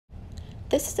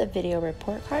This is a video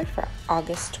report card for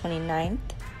August 29th,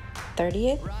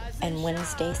 30th, and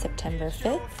Wednesday, September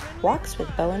 5th, Walks with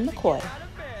Bo and McCoy.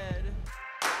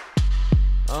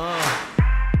 I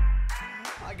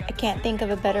can't think of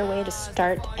a better way to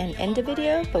start and end a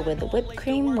video, but with a Whipped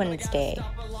Cream Wednesday.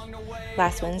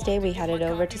 Last Wednesday, we headed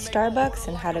over to Starbucks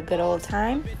and had a good old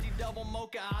time.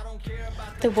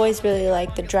 The boys really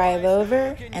liked the drive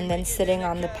over and then sitting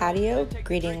on the patio,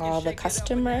 greeting all the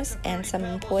customers and some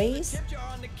employees.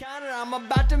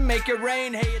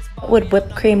 What would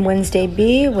Whipped Cream Wednesday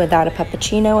be without a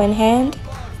puppuccino in hand?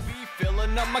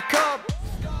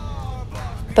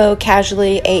 Bo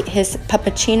casually ate his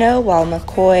puppuccino while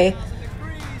McCoy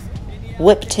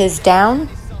whipped his down.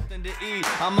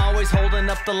 I'm always holding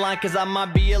up the line cause I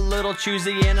might be a little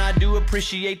choosy, and I do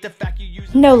appreciate the fact you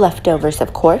use no leftovers,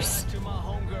 of course.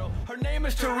 Her name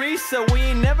is Teresa. We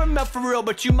ain't never met for real,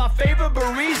 but you my favorite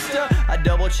barista. I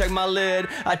double check my lid,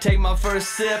 I take my first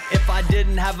sip. If I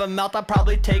didn't have a mouth, I'd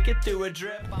probably take it through a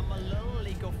drip.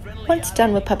 Once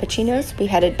done with puppuccinos, we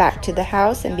headed back to the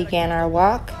house and began our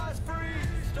walk.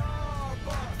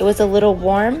 It was a little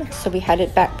warm, so we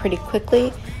headed back pretty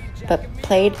quickly, but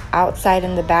played outside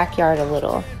in the backyard a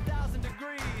little.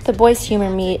 The boys humor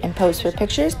me and pose for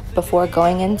pictures before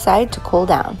going inside to cool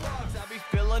down.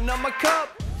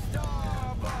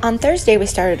 On Thursday, we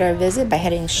started our visit by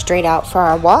heading straight out for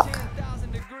our walk.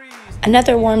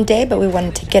 Another warm day, but we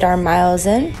wanted to get our miles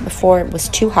in before it was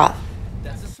too hot.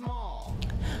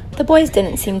 The boys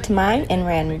didn't seem to mind and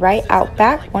ran right out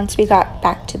back once we got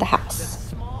back to the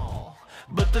house.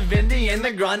 But the Vindy and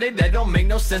the Grande, that don't make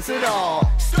no sense at all.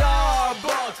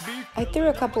 Starbucks. I threw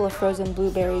a couple of frozen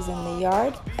blueberries in the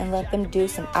yard and let them do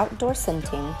some outdoor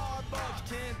scenting.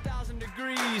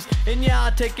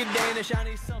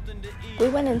 We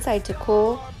went inside to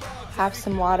cool, have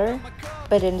some water,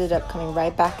 but ended up coming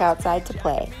right back outside to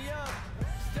play.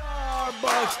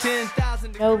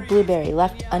 No blueberry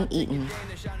left uneaten.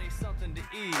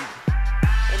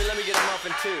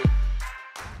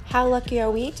 How lucky are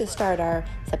we to start our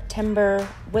September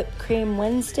Whipped Cream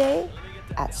Wednesday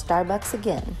at Starbucks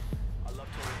again?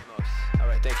 All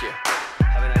right, thank you.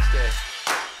 Have a nice day.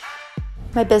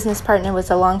 My business partner was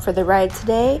along for the ride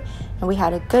today, and we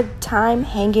had a good time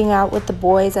hanging out with the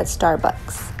boys at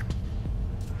Starbucks.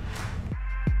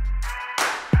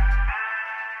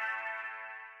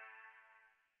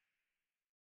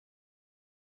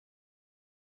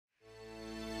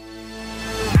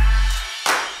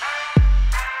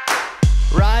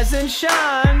 Rise and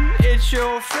shine, it's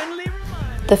your friendly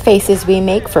reminder. The faces we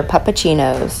make for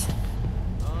puppuccinos.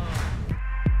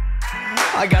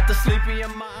 I got the sleepy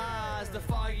in my eyes, the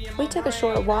foggy in my We took a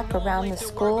short walk around the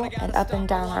school and up and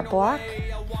down our block,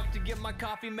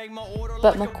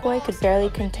 but McCoy could barely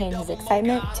contain his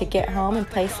excitement to get home and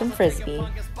play some frisbee.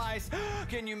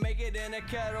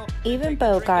 Even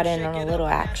Bo got in on a little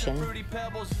action.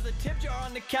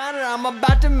 I'm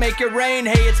about to make it rain.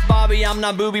 Hey, it's Bobby, I'm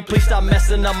not booby, please stop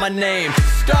messing up my name.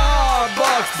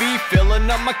 Starbucks be filling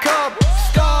up my cup.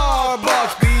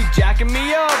 Starbucks be jacking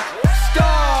me up.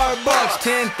 Starbucks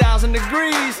 10,000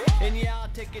 degrees. And yeah, I'll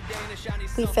take a day in a shiny.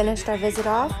 We finished our visit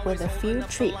off with a few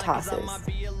treat tosses.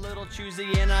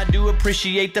 And I do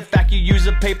appreciate the fact you use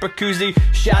a paper koozie.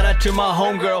 Shout out to my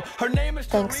homegirl. Her name is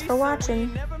Thanks for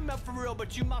watching. Never met for real,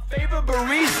 but you my favorite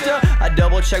barista. I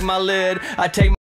double check my lid. I take